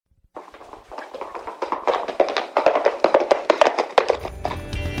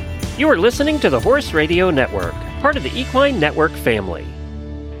You are listening to the Horse Radio Network, part of the Equine Network family.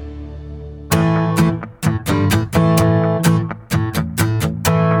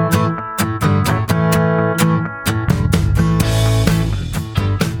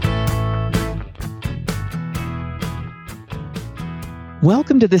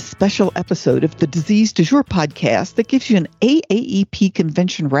 Welcome to this special episode of the Disease Du Jour podcast that gives you an AAEP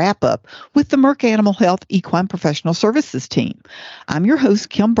convention wrap-up with the Merck Animal Health Equine Professional Services team. I'm your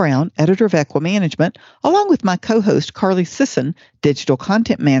host, Kim Brown, editor of Equimanagement, along with my co-host, Carly Sisson, digital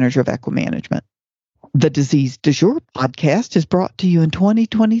content manager of Equimanagement. The Disease Du Jour podcast is brought to you in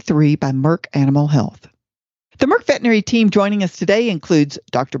 2023 by Merck Animal Health. The Merck veterinary team joining us today includes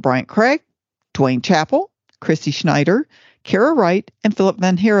Dr. Bryant Craig, Dwayne Chappell, Chrissy Schneider, Kara Wright, and Philip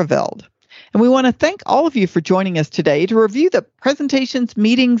Van Hereveld. And we want to thank all of you for joining us today to review the presentations,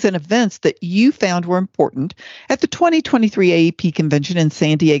 meetings, and events that you found were important at the 2023 AAEP convention in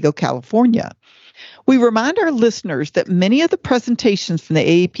San Diego, California. We remind our listeners that many of the presentations from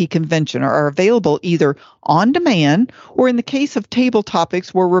the AAEP convention are available either on demand or, in the case of table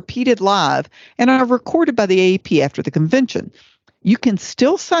topics, were repeated live and are recorded by the AAEP after the convention. You can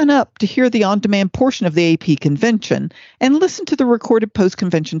still sign up to hear the on-demand portion of the AAEP convention and listen to the recorded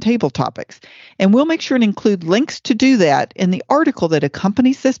post-convention table topics. And we'll make sure and include links to do that in the article that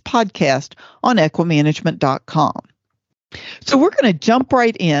accompanies this podcast on equimanagement.com. So we're going to jump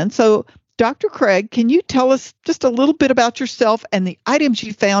right in. So Dr. Craig, can you tell us just a little bit about yourself and the items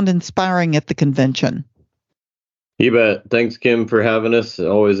you found inspiring at the convention? You bet. Thanks, Kim, for having us. I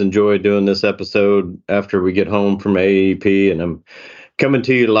always enjoy doing this episode after we get home from AAEP, and I'm coming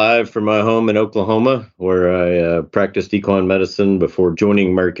to you live from my home in Oklahoma, where I practiced equine medicine before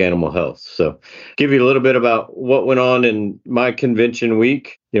joining Merck Animal Health. So give you a little bit about what went on in my convention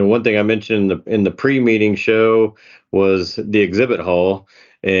week. One thing I mentioned in the pre-meeting show was the exhibit hall,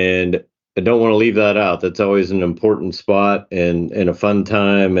 and I don't want to leave that out. That's always an important spot and a fun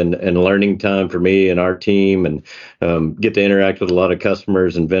time and learning time for me and our team, and get to interact with a lot of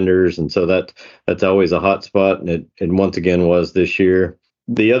customers and vendors. And so that's always a hot spot. And it once again was this year.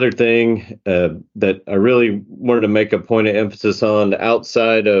 The other thing that I really wanted to make a point of emphasis on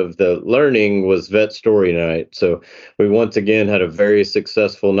outside of the learning was Vet Story Night. So we once again had a very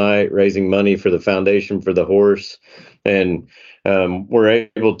successful night raising money for the Foundation for the Horse. And we're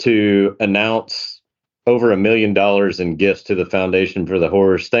able to announce over $1 million in gifts to the Foundation for the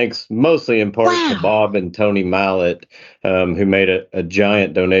Horse, thanks mostly in part to Bob and Tony Mallett, who made a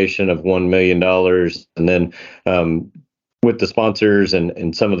giant donation of $1 million. And then with the sponsors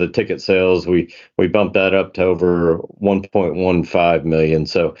and some of the ticket sales, we bumped that up to over 1.15 million.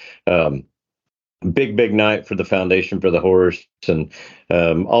 So big night for the Foundation for the Horse, and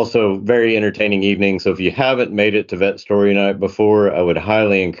also very entertaining evening. So if you haven't made it to Vet Story Night before, I would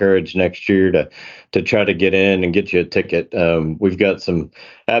highly encourage next year to try to get in and get you a ticket. We've got some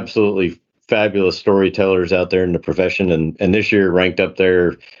absolutely fabulous storytellers out there in the profession, and this year ranked up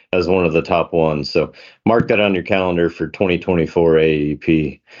there as one of the top ones. So mark that on your calendar for 2024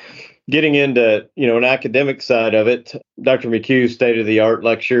 AAEP. Getting into an academic side of it, Dr. McHugh's state-of-the-art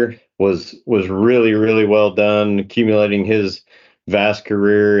lecture was really, really well done, accumulating his vast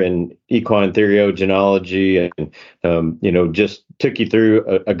career in equine theriogenology, and just took you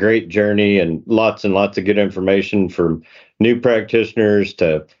through a great journey and lots of good information from new practitioners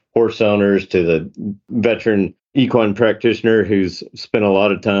to horse owners to the veteran equine practitioner who's spent a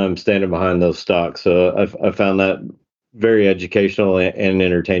lot of time standing behind those stocks. So I found that very educational and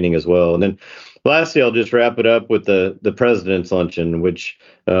entertaining as well. And then lastly, I'll just wrap it up with the President's Luncheon, which,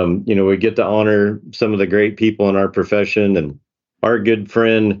 we get to honor some of the great people in our profession. And our good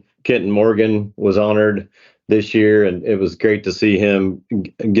friend, Kenton Morgan, was honored this year. And it was great to see him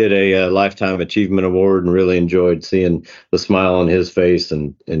get a Lifetime Achievement Award, and really enjoyed seeing the smile on his face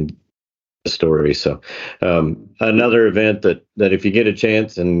and the story. So another event that if you get a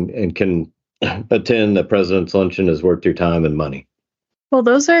chance and can attend, the President's Luncheon is worth your time and money. Well,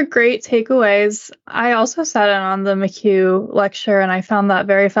 those are great takeaways. I also sat in on the McHugh lecture, and I found that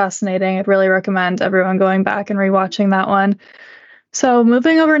very fascinating. I'd really recommend everyone going back and rewatching that one. So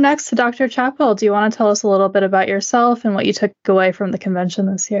moving over next to Dr. Chappell, do you want to tell us a little bit about yourself and what you took away from the convention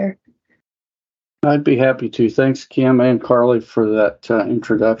this year? I'd be happy to. Thanks, Kim and Carly, for that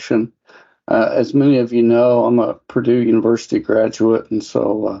introduction. As many of you know, I'm a Purdue University graduate, and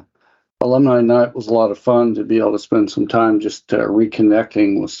so Alumni Night was a lot of fun to be able to spend some time just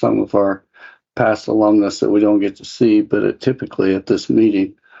reconnecting with some of our past alumnus that we don't get to see, but typically at this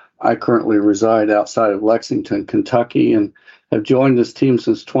meeting. I currently reside outside of Lexington, Kentucky, and have joined this team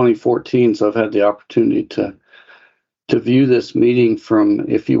since 2014, so I've had the opportunity to to view this meeting from,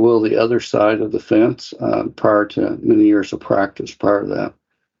 if you will, the other side of the fence prior to many years of practice prior to that.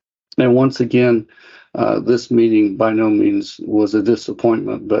 And once again, this meeting by no means was a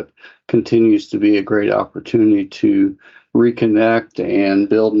disappointment, but continues to be a great opportunity to reconnect and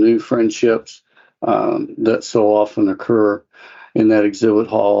build new friendships that so often occur in that exhibit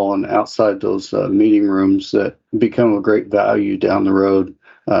hall and outside those meeting rooms that become of great value down the road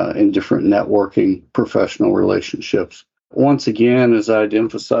in different networking professional relationships. Once again, as I'd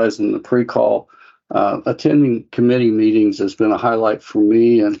emphasized in the pre-call, attending committee meetings has been a highlight for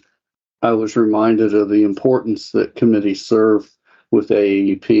me, and I was reminded of the importance that committees serve with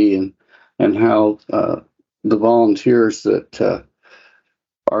AAEP and how the volunteers that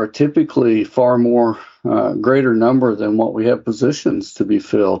are typically far more greater number than what we have positions to be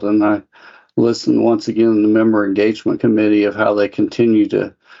filled. And I listened once again to the member engagement committee of how they continue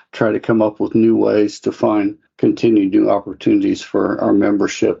to try to come up with new ways to find continued new opportunities for our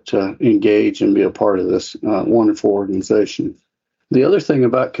membership to engage and be a part of this wonderful organization. The other thing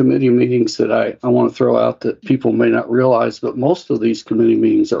about committee meetings that I want to throw out that people may not realize, but most of these committee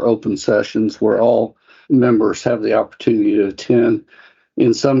meetings are open sessions where all members have the opportunity to attend.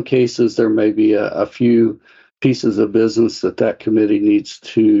 In some cases, there may be a few pieces of business that committee needs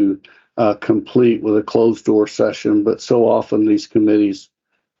to complete with a closed door session, but so often these committees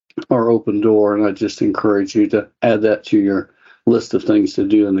are open door, and I just encourage you to add that to your list of things to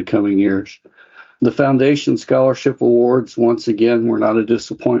do in the coming years. The Foundation Scholarship Awards, once again, were not a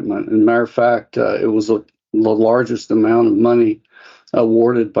disappointment. As a matter of fact, it was the largest amount of money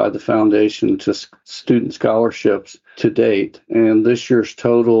awarded by the Foundation to student scholarships to date. And this year's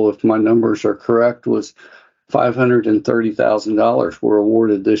total, if my numbers are correct, was $530,000 were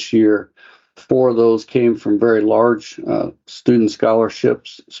awarded this year. 4 of those came from very large student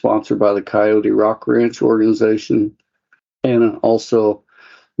scholarships sponsored by the Coyote Rock Ranch organization, and also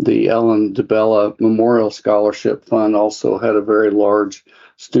the Ellen DeBella Memorial Scholarship Fund also had a very large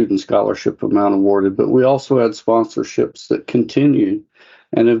student scholarship amount awarded. But we also had sponsorships that continued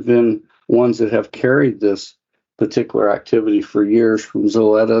and have been ones that have carried this particular activity for years, from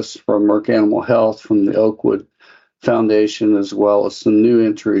Zoetis, from Merck Animal Health, from the Oakwood Foundation, as well as some new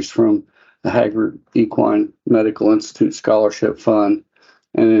entries from the Haggard Equine Medical Institute Scholarship Fund,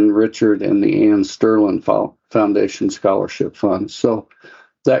 and then Richard and the Ann Sterling Foundation Scholarship Fund. So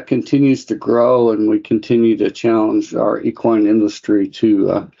that continues to grow, and we continue to challenge our equine industry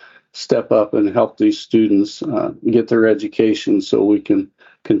to step up and help these students get their education so we can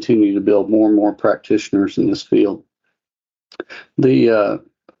continue to build more and more practitioners in this field.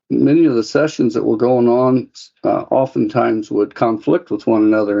 Many of the sessions that were going on oftentimes would conflict with one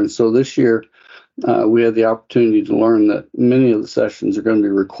another, and so this year we had the opportunity to learn that many of the sessions are going to be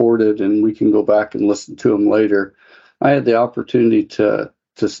recorded and we can go back and listen to them later. I had the opportunity to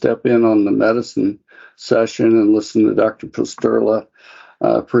step in on the medicine session and listen to Dr. Posterla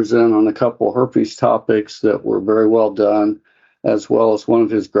present on a couple of herpes topics that were very well done, as well as one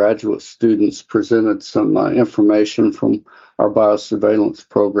of his graduate students presented some information from our biosurveillance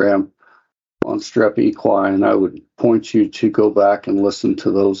program on strep equine, and I would point you to go back and listen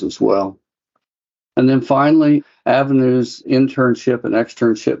to those as well. And then finally, Avenues internship and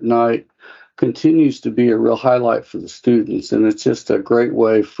externship night continues to be a real highlight for the students, and it's just a great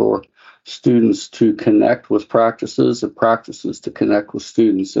way for students to connect with practices and practices to connect with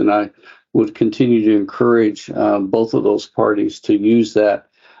students. And I would continue to encourage both of those parties to use that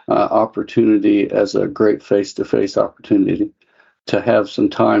opportunity as a great face-to-face opportunity to have some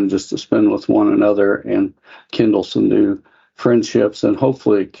time just to spend with one another and kindle some new friendships and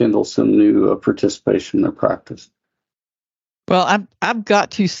hopefully kindle some new participation in their practice. Well, I've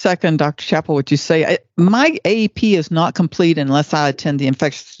got to second Dr. Chappell what you say. My AAP is not complete unless I attend the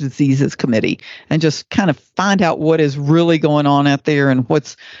Infectious Diseases Committee and just kind of find out what is really going on out there and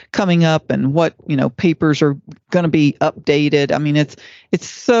what's coming up and what papers are going to be updated. I mean, it's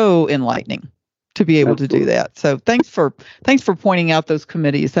so enlightening to be able Absolutely. to do that. So thanks for pointing out those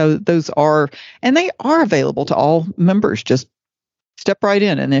committees. So those are, and they are available to all members. Just step right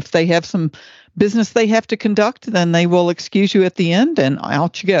in, and if they have some business they have to conduct, then they will excuse you at the end, and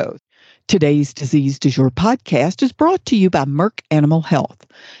out you go. Today's Disease Du Jour podcast is brought to you by Merck Animal Health,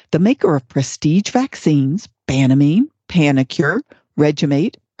 the maker of prestige vaccines, Banamine, Panacur,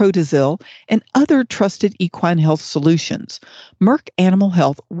 Regimate, Protozil, and other trusted equine health solutions. Merck Animal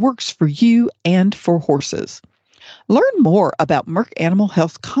Health works for you and for horses. Learn more about Merck Animal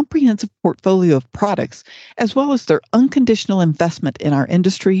Health's comprehensive portfolio of products, as well as their unconditional investment in our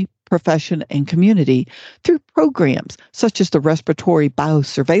industry, profession, and community through programs such as the Respiratory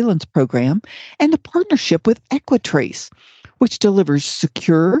Biosurveillance Program and a partnership with Equitrace, which delivers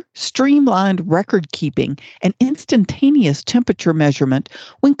secure, streamlined record keeping and instantaneous temperature measurement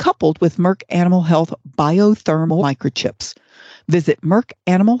when coupled with Merck Animal Health biothermal microchips. Visit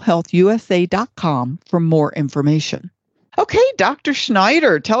mercanimalhealthusa.com for more information. Okay, Dr.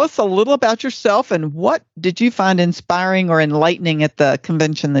 Schneider, tell us a little about yourself and what did you find inspiring or enlightening at the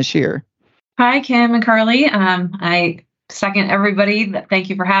convention this year? Hi, Kim and Carly. I second everybody. Thank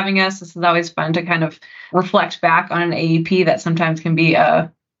you for having us. This is always fun to kind of reflect back on an AEP that sometimes can be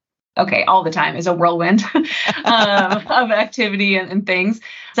all the time is a whirlwind of activity and things.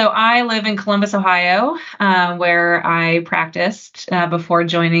 So I live in Columbus, Ohio, where I practiced before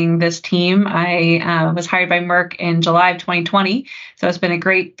joining this team. I was hired by Merck in July of 2020. So it's been a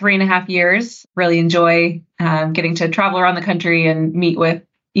great 3.5 years. Really enjoy getting to travel around the country and meet with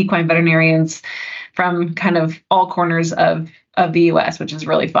equine veterinarians from kind of all corners of the U.S., which is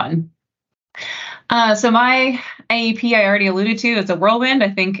really fun. So my AEP, I already alluded to, is a whirlwind. I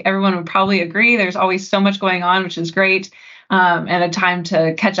think everyone would probably agree. There's always so much going on, which is great, and a time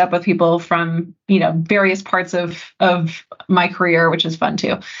to catch up with people from various parts of my career, which is fun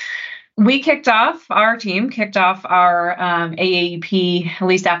too. Our team kicked off our AAEP, at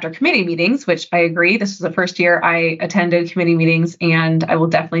least after committee meetings, which I agree. This is the first year I attended committee meetings, and I will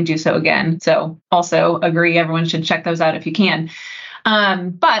definitely do so again. So also agree, everyone should check those out if you can.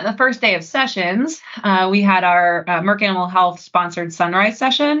 But the first day of sessions, we had our Merck Animal Health sponsored Sunrise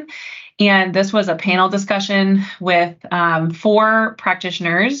session. And this was a panel discussion with 4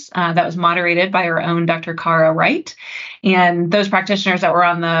 practitioners that was moderated by our own Dr. Cara Wright. And those practitioners that were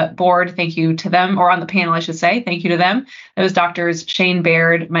on the board, thank you to them, or on the panel, I should say, thank you to them. Those doctors, Shane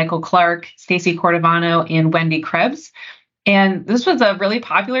Baird, Michael Clark, Stacy Cordovano, and Wendy Krebs. And this was a really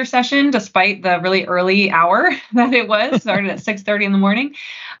popular session, despite the really early hour that it was, started at 6:30 in the morning.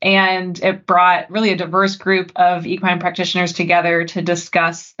 And it brought really a diverse group of equine practitioners together to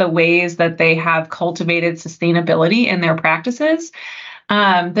discuss the ways that they have cultivated sustainability in their practices.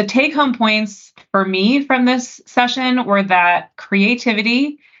 The take-home points for me from this session were that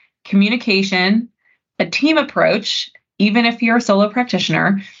creativity, communication, a team approach, even if you're a solo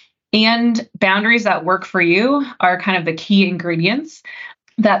practitioner, and boundaries that work for you are kind of the key ingredients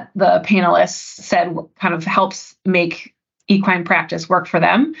that the panelists said kind of helps make equine practice work for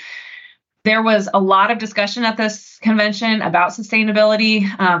them. There was a lot of discussion at this convention about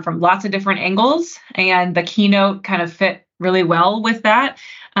sustainability from lots of different angles, and the keynote kind of fit really well with that.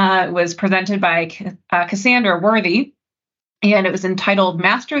 It was presented by Cassandra Worthy, and it was entitled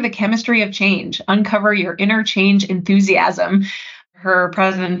Master the Chemistry of Change, Uncover Your Inner Change Enthusiasm. Her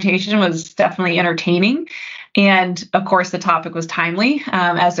presentation was definitely entertaining. And of course, the topic was timely,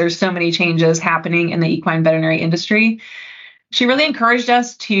 as there's so many changes happening in the equine veterinary industry. She really encouraged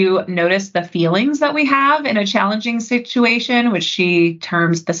us to notice the feelings that we have in a challenging situation, which she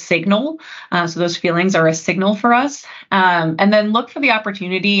terms the signal. So those feelings are a signal for us. And then look for the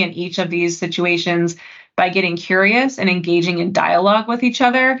opportunity in each of these situations by getting curious and engaging in dialogue with each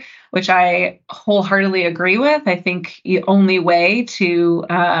other, which I wholeheartedly agree with. I think the only way to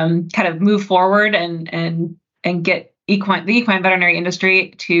kind of move forward and get the equine veterinary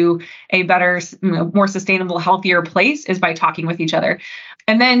industry to a better, more sustainable, healthier place is by talking with each other.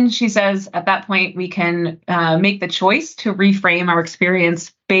 And then she says at that point, we can make the choice to reframe our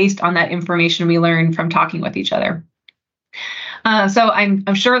experience based on that information we learn from talking with each other. So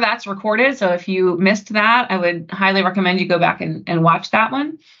I'm sure that's recorded. So if you missed that, I would highly recommend you go back and watch that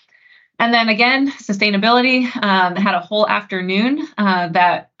one. And then again, sustainability had a whole afternoon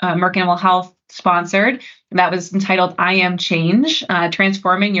that Merck Animal Health sponsored. That was entitled I Am Change,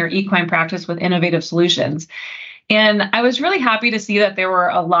 Transforming Your Equine Practice with Innovative Solutions. And I was really happy to see that there were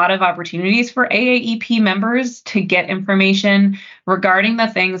a lot of opportunities for AAEP members to get information regarding the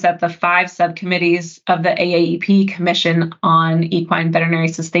things that the 5 subcommittees of the AAEP Commission on Equine Veterinary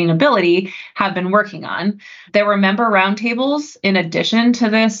Sustainability have been working on. There were member roundtables in addition to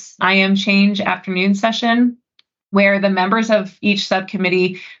this I Am Change afternoon session, where the members of each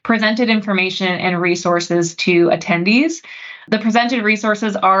subcommittee presented information and resources to attendees. The presented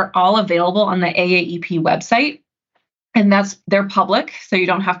resources are all available on the AAEP website. And they're public, so you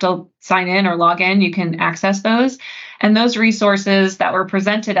don't have to sign in or log in. You can access those. And those resources that were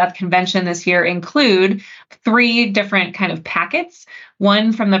presented at the convention this year include 3 different kind of packets.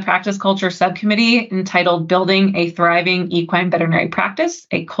 One from the Practice Culture Subcommittee entitled Building a Thriving Equine Veterinary Practice,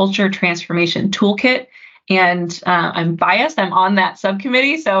 a Culture Transformation Toolkit. And I'm biased. I'm on that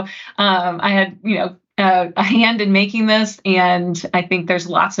subcommittee. So I had, a hand in making this, and I think there's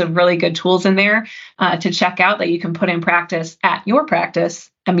lots of really good tools in there to check out that you can put in practice at your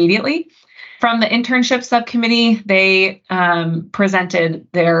practice immediately. From the internship subcommittee, they presented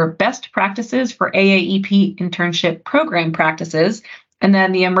their best practices for AAEP internship program practices. And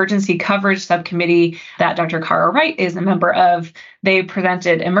then the emergency coverage subcommittee that Dr. Cara Wright is a member of, they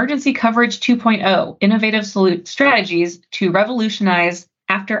presented Emergency Coverage 2.0, Innovative Strategies to Revolutionize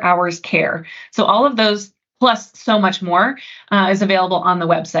After-Hours Care. So all of those, plus so much more, is available on the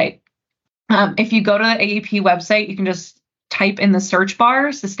website. If you go to the AAEP website, you can just type in the search bar,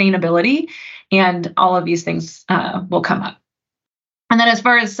 sustainability, and all of these things will come up. And then as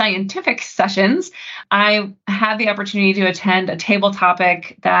far as scientific sessions, I had the opportunity to attend a table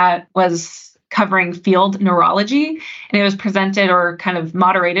topic that was covering field neurology, and it was presented or kind of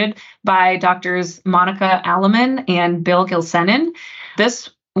moderated by Doctors Monica Alleman and Bill Gilsenan. This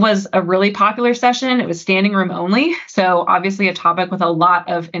was a really popular session. It was standing room only, so obviously a topic with a lot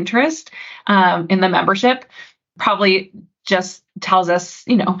of interest in the membership. Probably just tells us,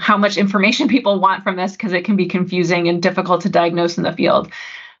 how much information people want from this, because it can be confusing and difficult to diagnose in the field.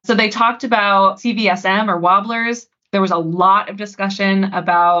 So they talked about CVSM or wobblers. There was a lot of discussion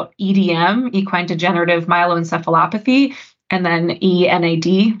about EDM, equine degenerative myeloencephalopathy, and then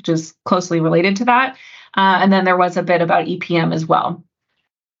ENAD, which is closely related to that. And then there was a bit about EPM as well.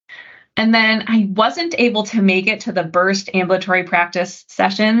 And then I wasn't able to make it to the burst ambulatory practice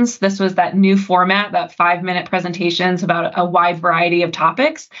sessions. This was that new format, that 5-minute presentations about a wide variety of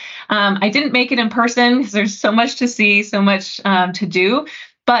topics. I didn't make it in person because there's so much to see, so much to do.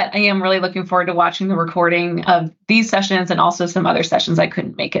 But I am really looking forward to watching the recording of these sessions and also some other sessions I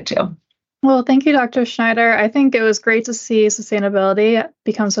couldn't make it to. Well, thank you, Dr. Schneider. I think it was great to see sustainability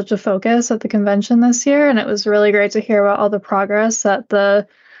become such a focus at the convention this year. And it was really great to hear about all the progress that the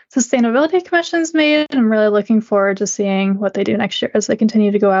Sustainability Commission's made. I'm really looking forward to seeing what they do next year as they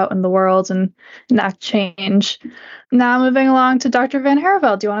continue to go out in the world and enact change. Now moving along to Dr. Van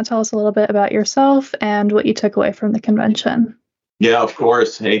Herveld. Do you want to tell us a little bit about yourself and what you took away from the convention? Yeah, of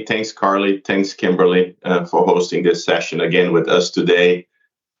course. Hey, thanks, Carly. Thanks, Kimberly, for hosting this session again with us today.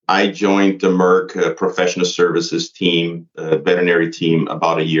 I joined the Merck Professional Services team, veterinary team,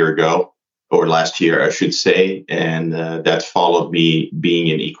 about a year ago. Or last year, I should say, and that followed me being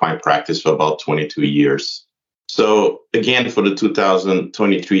in equine practice for about 22 years. So again, for the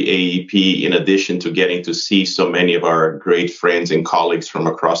 2023 AAEP, in addition to getting to see so many of our great friends and colleagues from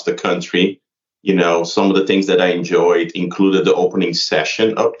across the country, some of the things that I enjoyed included the opening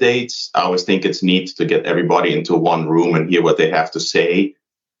session updates. I always think it's neat to get everybody into one room and hear what they have to say,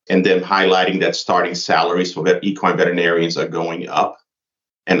 and then highlighting that starting salaries for equine veterinarians are going up.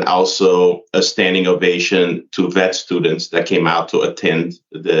 And also a standing ovation to vet students that came out to attend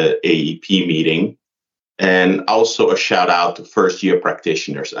the AAEP meeting. And also a shout out to first-year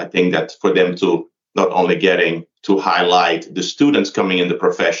practitioners. I think that for them to not only getting to highlight the students coming in the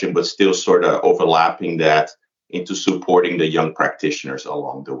profession, but still sort of overlapping that into supporting the young practitioners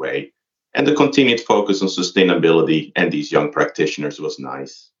along the way. And the continued focus on sustainability and these young practitioners was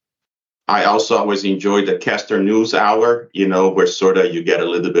nice. I also always enjoyed the Kester News Hour, where sort of you get a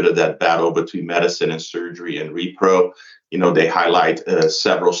little bit of that battle between medicine and surgery and repro. They highlight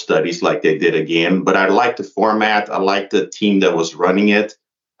several studies like they did again. But I like the format. I like the team that was running it.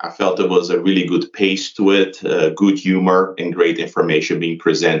 I felt there was a really good pace to it, good humor, and great information being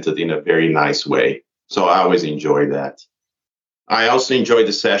presented in a very nice way. So I always enjoy that. I also enjoyed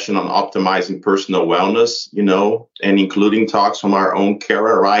the session on optimizing personal wellness, and including talks from our own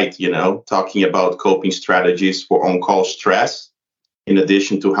Cara Wright, talking about coping strategies for on-call stress, in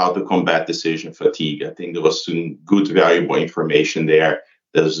addition to how to combat decision fatigue. I think there was some good, valuable information there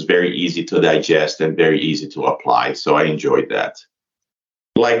that was very easy to digest and very easy to apply. So I enjoyed that.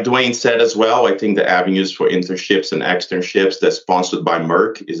 Like Dwayne said as well, I think the avenues for internships and externships that's sponsored by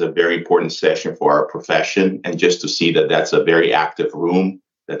Merck is a very important session for our profession. And just to see that that's a very active room,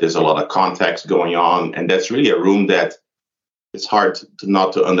 that there's a lot of context going on. And that's really a room that it's hard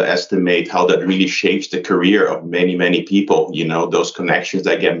not to underestimate how that really shapes the career of many, many people. Those connections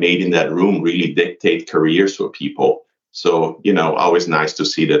that get made in that room really dictate careers for people. So, always nice to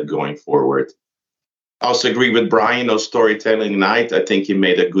see that going forward. I also agree with Brian on Storytelling Night. I think he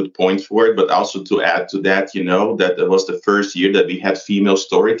made a good point for it, but also to add to that, that it was the first year that we had female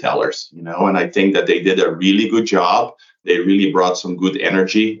storytellers, and I think that they did a really good job. They really brought some good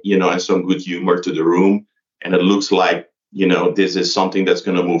energy, and some good humor to the room. And it looks like, this is something that's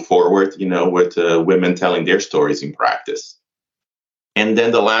going to move forward, with women telling their stories in practice. And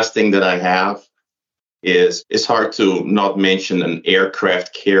then the last thing that I have it's hard to not mention an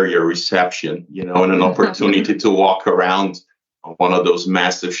aircraft carrier reception, and an opportunity to walk around on one of those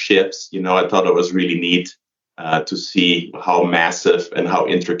massive ships. I thought it was really neat to see how massive and how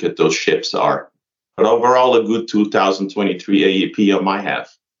intricate those ships are. But overall, a good 2023 AAEP on my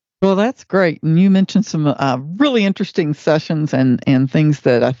half. Well, that's great. And you mentioned some really interesting sessions and things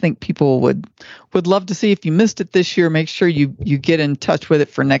that I think people would love to see. If you missed it this year, make sure you get in touch with it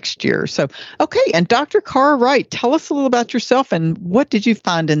for next year. So, okay. And Dr. Cara Wright, tell us a little about yourself and what did you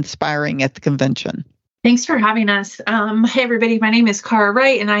find inspiring at the convention? Thanks for having us. Hey, everybody. My name is Cara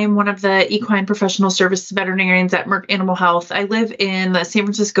Wright, and I am one of the equine professional service veterinarians at Merck Animal Health. I live in the San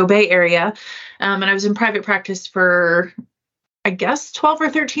Francisco Bay Area, and I was in private practice for, I guess, 12 or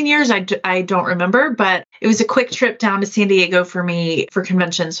 13 years. I don't remember, but it was a quick trip down to San Diego for me for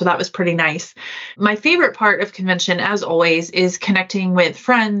convention, so that was pretty nice. My favorite part of convention, as always, is connecting with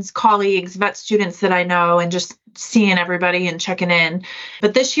friends, colleagues, vet students that I know, and just seeing everybody and checking in.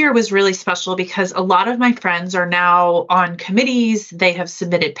 But this year was really special because a lot of my friends are now on committees. They have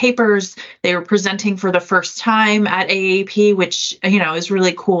submitted papers. They were presenting for the first time at AAEP, which, is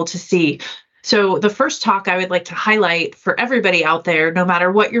really cool to see. So the first talk I would like to highlight for everybody out there, no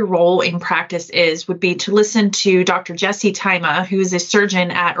matter what your role in practice is, would be to listen to Dr. Jessie Taima, who is a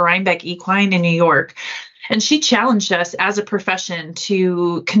surgeon at Rhinebeck Equine in New York. And she challenged us as a profession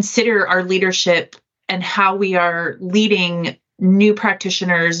to consider our leadership and how we are leading new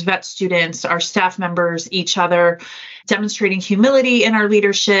practitioners, vet students, our staff members, each other, demonstrating humility in our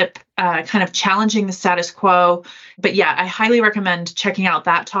leadership, kind of challenging the status quo. But yeah, I highly recommend checking out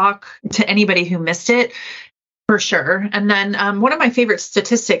that talk to anybody who missed it. For sure. And then one of my favorite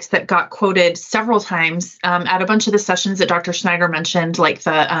statistics that got quoted several times at a bunch of the sessions that Dr. Schneider mentioned, like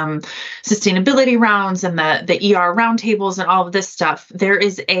the sustainability rounds and the ER roundtables and all of this stuff, there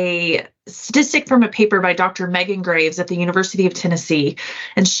is a statistic from a paper by Dr. Megan Graves at the University of Tennessee.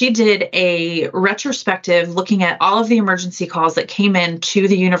 And she did a retrospective looking at all of the emergency calls that came in to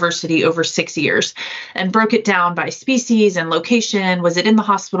the university over 6 years and broke it down by species and location. Was it in the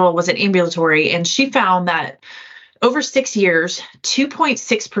hospital? Was it ambulatory? And she found that over 6 years,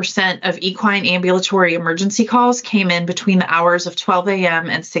 2.6% of equine ambulatory emergency calls came in between the hours of 12 a.m.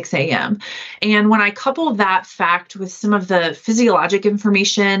 and 6 a.m. And when I couple that fact with some of the physiologic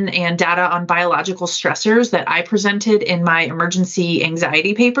information and data on biological stressors that I presented in my emergency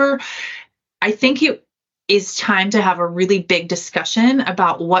anxiety paper, I think it is time to have a really big discussion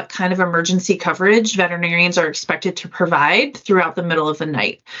about what kind of emergency coverage veterinarians are expected to provide throughout the middle of the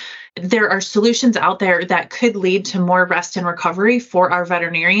night. There are solutions out there that could lead to more rest and recovery for our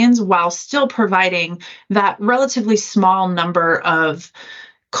veterinarians while still providing that relatively small number of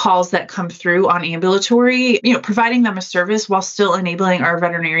calls that come through on ambulatory, providing them a service while still enabling our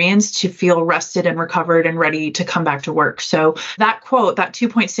veterinarians to feel rested and recovered and ready to come back to work. So that quote, that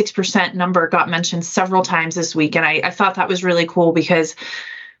 2.6% number got mentioned several times this week. And I thought that was really cool because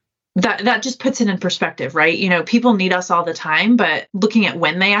that just puts it in perspective, right? People need us all the time, but looking at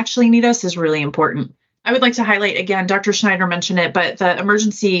when they actually need us is really important. I would like to highlight again, Dr. Schneider mentioned it, but the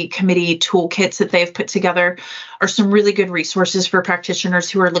emergency committee toolkits that they've put together are some really good resources for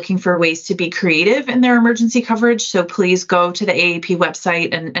practitioners who are looking for ways to be creative in their emergency coverage. So please go to the AAEP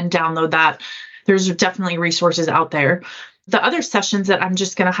website and download that. There's definitely resources out there. The other sessions that I'm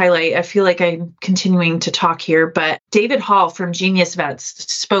just going to highlight, I feel like I'm continuing to talk here, but David Hall from Genius Vets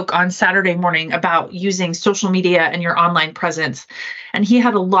spoke on Saturday morning about using social media and your online presence. And he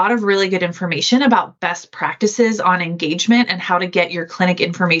had a lot of really good information about best practices on engagement and how to get your clinic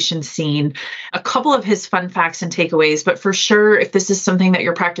information seen. A couple of his fun facts and takeaways, but for sure, if this is something that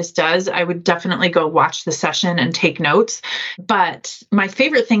your practice does, I would definitely go watch the session and take notes. But my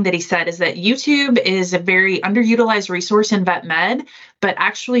favorite thing that he said is that YouTube is a very underutilized resource in vet med, but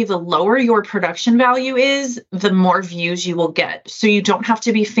actually the lower your production value is, the more views you will get. So you don't have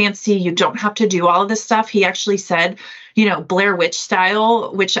to be fancy. You don't have to do all of this stuff. He actually said, Blair Witch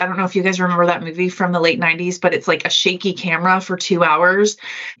style, which I don't know if you guys remember that movie from the late 90s, but it's like a shaky camera for 2 hours.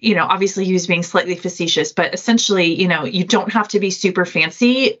 Obviously he was being slightly facetious, but essentially, you don't have to be super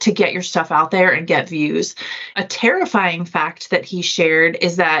fancy to get your stuff out there and get views. A terrifying fact that he shared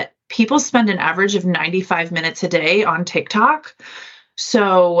is that people spend an average of 95 minutes a day on TikTok.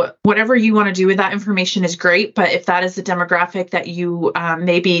 So whatever you want to do with that information is great. But if that is the demographic that you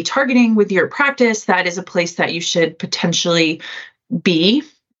may be targeting with your practice, that is a place that you should potentially be.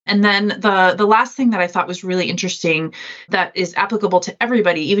 And then the last thing that I thought was really interesting that is applicable to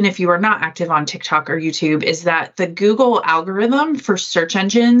everybody, even if you are not active on TikTok or YouTube, is that the Google algorithm for search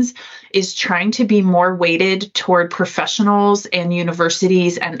engines is trying to be more weighted toward professionals and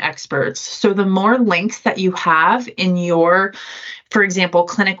universities and experts. So the more links that you have in your, for example,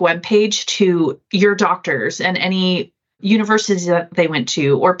 clinic webpage to your doctors and any universities that they went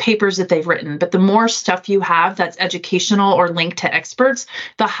to or papers that they've written, but the more stuff you have that's educational or linked to experts,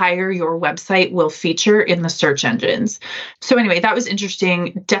 the higher your website will feature in the search engines. So anyway, that was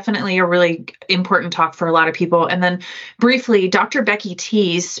interesting. Definitely a really important talk for a lot of people. And then briefly, Dr. Becky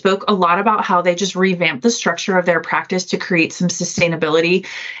Tees spoke a lot about how they just revamped the structure of their practice to create some sustainability.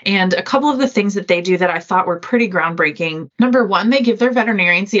 And a couple of the things that they do that I thought were pretty groundbreaking. Number one, they give their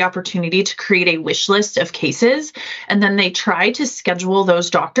veterinarians the opportunity to create a wish list of cases, and then they try to schedule those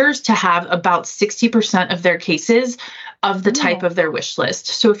doctors to have about 60% of their cases of the type of their wish list.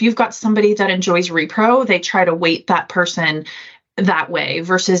 So if you've got somebody that enjoys repro, they try to weight that person that way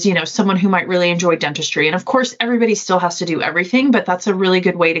versus, someone who might really enjoy dentistry. And of course, everybody still has to do everything, but that's a really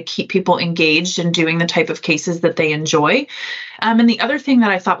good way to keep people engaged in doing the type of cases that they enjoy. And the other thing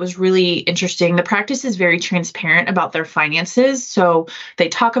that I thought was really interesting, the practice is very transparent about their finances. So they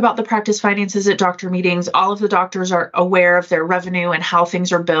talk about the practice finances at doctor meetings. All of the doctors are aware of their revenue and how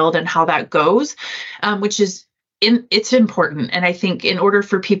things are billed and how that goes, which is it's important. And I think in order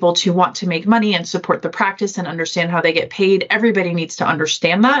for people to want to make money and support the practice and understand how they get paid, everybody needs to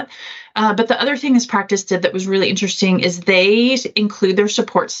understand that. But the other thing this practice did that was really interesting is they include their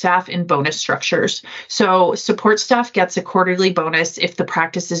support staff in bonus structures. So support staff gets a quarterly bonus if the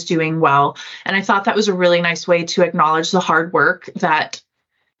practice is doing well. And I thought that was a really nice way to acknowledge the hard work that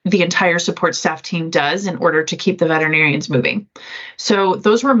the entire support staff team does in order to keep the veterinarians moving. So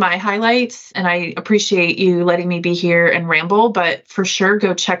those were my highlights, and I appreciate you letting me be here and ramble, but for sure,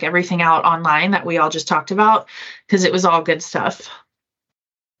 go check everything out online that we all just talked about, because it was all good stuff.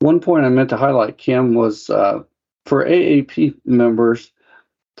 One point I meant to highlight, Kim, was for AAP members,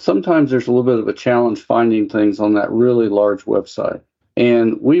 sometimes there's a little bit of a challenge finding things on that really large website.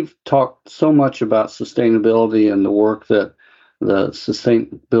 And we've talked so much about sustainability and the work that the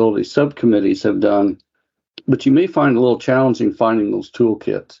sustainability subcommittees have done, but you may find it a little challenging finding those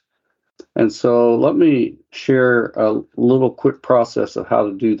toolkits. And so let me share a little quick process of how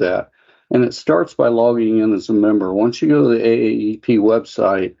to do that. And it starts by logging in as a member. Once you go to the AAEP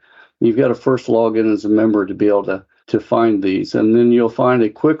website, you've got to first log in as a member to be able to find these. And then you'll find a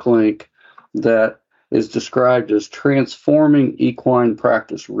quick link that is described as Transforming Equine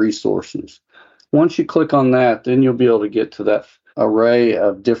Practice Resources. Once you click on that, then you'll be able to get to that array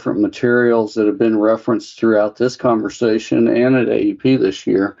of different materials that have been referenced throughout this conversation and at AEP this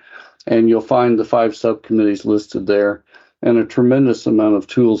year. And you'll find the 5 subcommittees listed there, and a tremendous amount of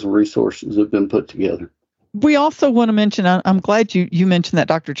tools and resources have been put together. We also want to mention, I'm glad you mentioned that,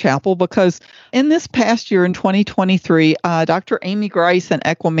 Dr. Chappell, because in this past year, in 2023, Dr. Amy Grice and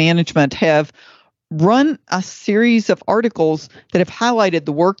Equa Management have run a series of articles that have highlighted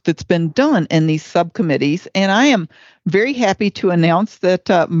the work that's been done in these subcommittees. And I am very happy to announce that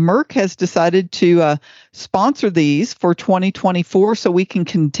Merck has decided to sponsor these for 2024, so we can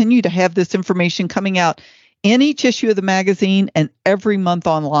continue to have this information coming out in each issue of the magazine and every month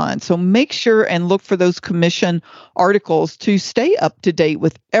online. So make sure and look for those commission articles to stay up to date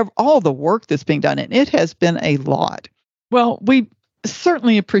with all the work that's being done. And it has been a lot. Well, we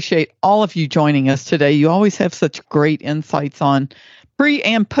certainly appreciate all of you joining us today. You always have such great insights on pre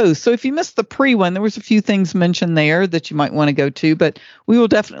and post. So if you missed the pre one, there was a few things mentioned there that you might want to go to, but we will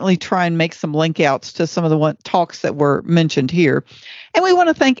definitely try and make some link outs to some of the talks that were mentioned here. And we want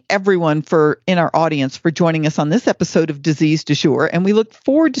to thank everyone in our audience for joining us on this episode of Disease Du Jour. And we look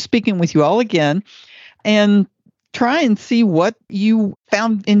forward to speaking with you all again and try and see what you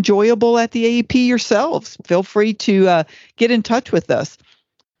found enjoyable at the AEP yourselves. Feel free to get in touch with us.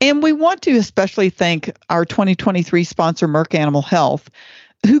 And we want to especially thank our 2023 sponsor, Merck Animal Health,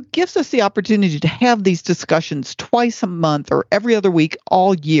 who gives us the opportunity to have these discussions twice a month or every other week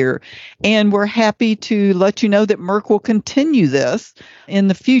all year. And we're happy to let you know that Merck will continue this in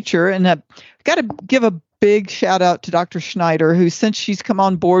the future. And I've got to give a big shout out to Dr. Schneider, who, since she's come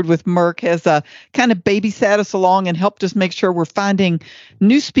on board with Merck, has kind of babysat us along and helped us make sure we're finding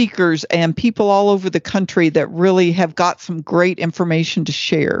new speakers and people all over the country that really have got some great information to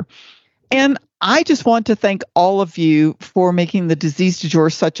share. And I just want to thank all of you for making the Disease Du Jour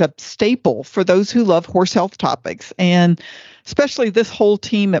such a staple for those who love horse health topics, and especially this whole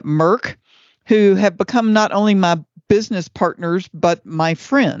team at Merck, who have become not only my business partners, but my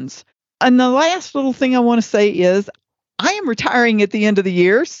friends. And the last little thing I want to say is I am retiring at the end of the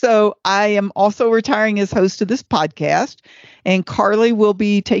year, so I am also retiring as host of this podcast. And Carly will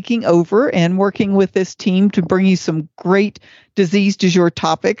be taking over and working with this team to bring you some great disease du jour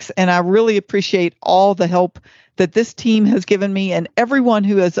topics. And I really appreciate all the help that this team has given me and everyone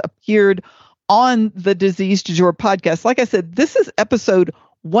who has appeared on the Disease du Jour podcast. Like I said, this is episode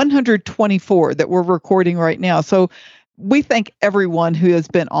 124 that we're recording right now. So we thank everyone who has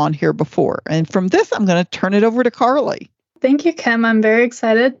been on here before. And from this, I'm going to turn it over to Carly. Thank you, Kim. I'm very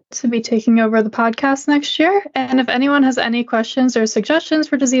excited to be taking over the podcast next year. And if anyone has any questions or suggestions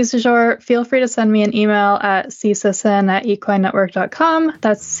for Disease du Jour, feel free to send me an email at csisson@equinenetwork.com.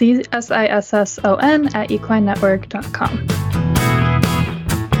 That's CSISSON@equinenetwork.com.